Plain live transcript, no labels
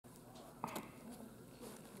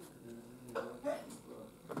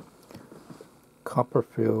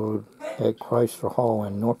Copperfield at Chrysler Hall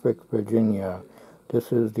in Norfolk, Virginia.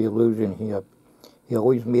 This is the illusion he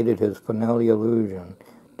always made it his finale illusion.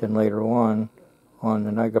 Then later on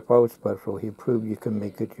the Niagara Falls special, he proved you can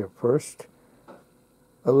make it your first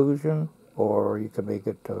illusion, or you can make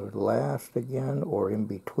it the last again, or in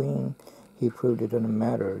between. He proved it didn't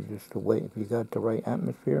matter. Just the way, if you got the right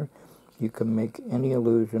atmosphere, you can make any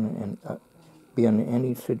illusion and be in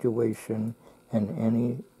any situation in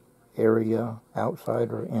any area,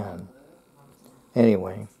 outside or in.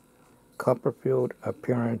 Anyway, Copperfield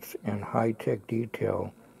appearance and high-tech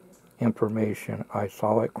detail information I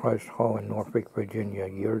saw at Christ Hall in Norfolk, Virginia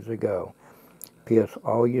years ago. P.S.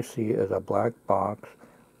 All you see is a black box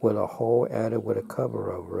with a hole added with a cover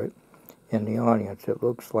over it. In the audience, it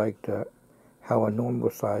looks like how a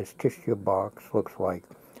normal-sized tissue box looks like,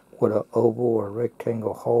 with an oval or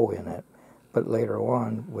rectangle hole in it. But later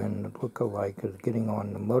on, when the look-alike is getting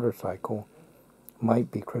on the motorcycle,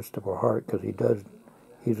 might be Christopher Hart, because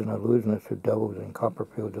he's an illusionist who doubles in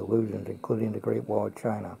Copperfield's illusions, including the Great Wall of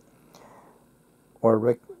China, or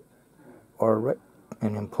an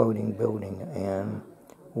imploding building and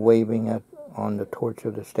waving on the torch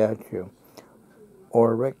of the statue,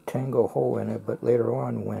 or a rectangle hole in it. But later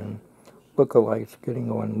on, when look-alikes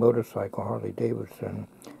getting on motorcycle, Harley Davidson,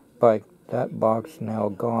 bike, that box now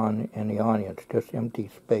gone in the audience, just empty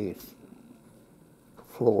space,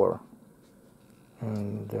 floor.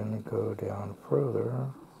 And then go down further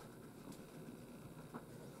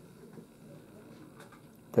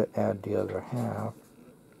to add the other half.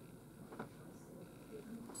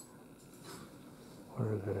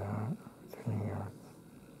 Where is it at? It's in here.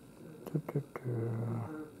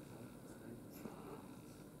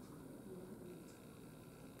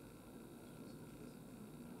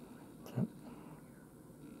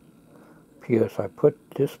 P.S. I put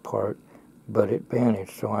this part, but it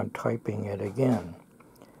vanished, so I'm typing it again.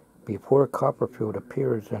 Before Copperfield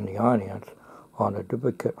appears in the audience on a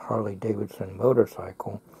duplicate Harley Davidson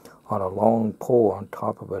motorcycle on a long pole on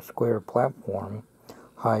top of a square platform,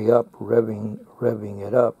 high up, revving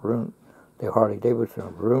it up, the Harley Davidson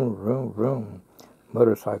vroom, vroom, vroom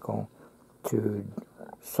motorcycle to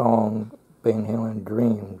song Van Halen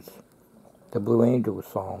Dreams, the Blue Angels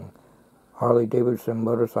song. Harley Davidson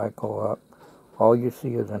motorcycle up. All you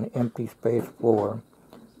see is an empty space floor.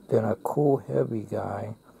 Then a cool, heavy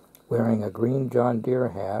guy wearing a green John Deere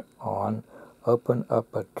hat on open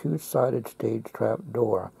up a two-sided stage trap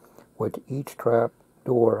door, with each trap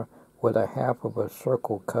door with a half of a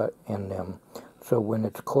circle cut in them. So when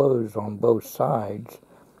it's closed on both sides,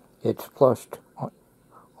 it's flushed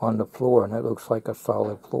on the floor, and it looks like a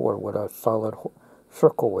solid floor with a solid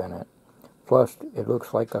circle in it. Flushed, it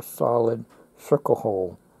looks like a solid circle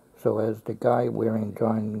hole. So as the guy wearing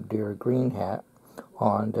John Deere green hat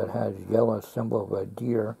on that has yellow symbol of a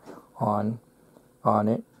deer on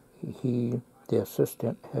it, the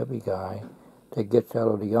assistant heavy guy that gets out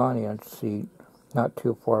of the audience seat not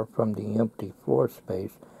too far from the empty floor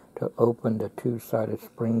space to open the two-sided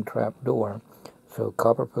spring trap door, so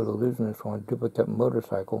Copperfield illusionist on a duplicate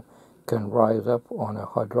motorcycle can rise up on a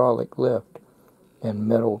hydraulic lift and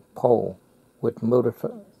metal pole with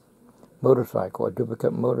a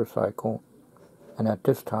duplicate motorcycle, and at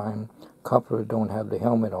this time Copperfield don't have the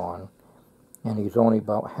helmet on, and he's only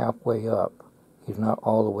about halfway up. He's not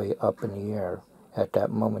all the way up in the air at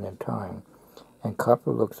that moment in time. And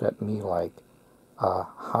Copperfield looks at me like,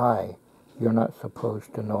 hi, you're not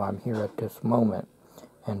supposed to know I'm here at this moment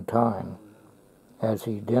in time. As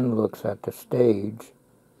he then looks at the stage,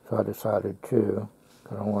 so I decided to,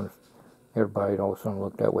 because I want everybody to also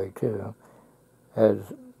look that way too,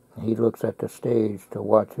 as he looks at the stage to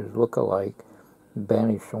watch his look-alike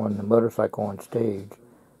vanish on the motorcycle on stage,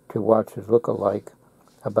 to watch his look-alike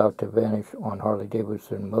about to vanish on Harley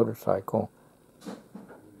Davidson motorcycle.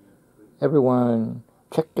 Everyone,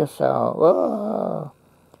 check this out. Ah!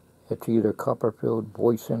 It's either Copperfield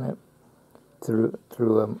voicing it through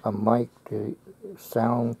a mic to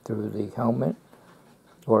sound through the helmet,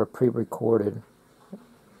 or pre-recorded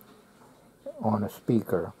on a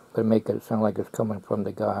speaker, but make it sound like it's coming from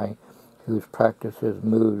the guy who's practiced his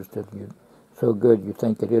moves so good you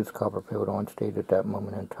think it is Copperfield on stage at that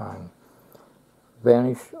moment in time.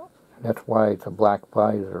 Vanish, that's why it's a black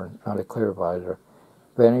visor, not a clear visor.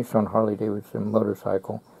 Vanish on Harley Davidson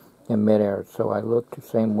motorcycle in midair, so I looked the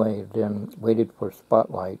same way, then waited for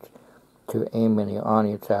spotlights to aim in the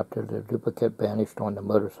audience after the duplicate vanished on the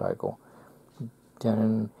motorcycle.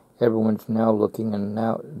 Then everyone's now looking in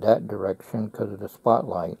that direction because of the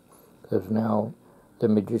spotlight, because now the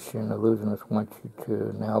magician illusionist wants you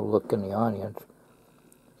to now look in the audience.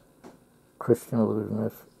 Christian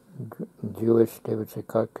illusionist Jewish, David said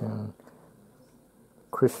kotkin.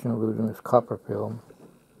 Christian illusionist Copperfield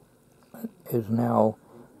is now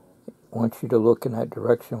wants you to look in that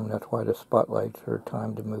direction. That's why the spotlights are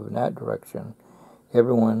timed to move in that direction.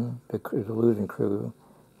 Everyone, the illusion crew,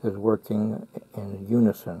 is working in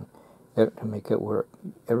unison to make it work.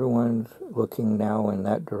 Everyone's looking now in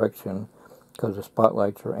that direction because the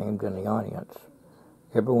spotlights are aimed in the audience.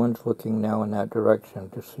 Everyone's looking now in that direction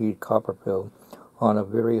to see Copperfield on a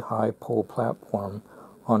very high pole platform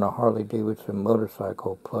on a Harley-Davidson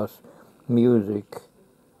motorcycle, plus music,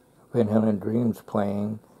 Van Halen Dreams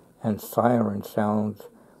playing, and siren sounds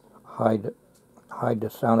hide the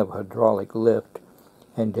sound of hydraulic lift.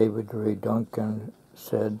 And David Ray Duncan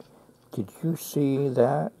said, "Did you see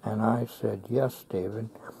that?" And I said, "Yes, David."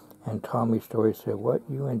 And Tommy Story said, "What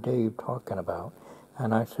you and Dave talking about?"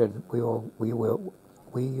 And I said, we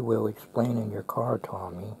will explain in your car,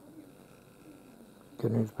 Tommy."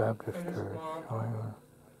 Good News Baptist Church.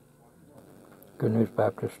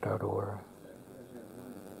 GoodNewsBaptist.org.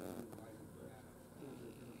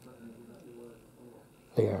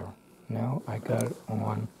 There. Now I got it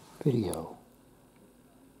on video.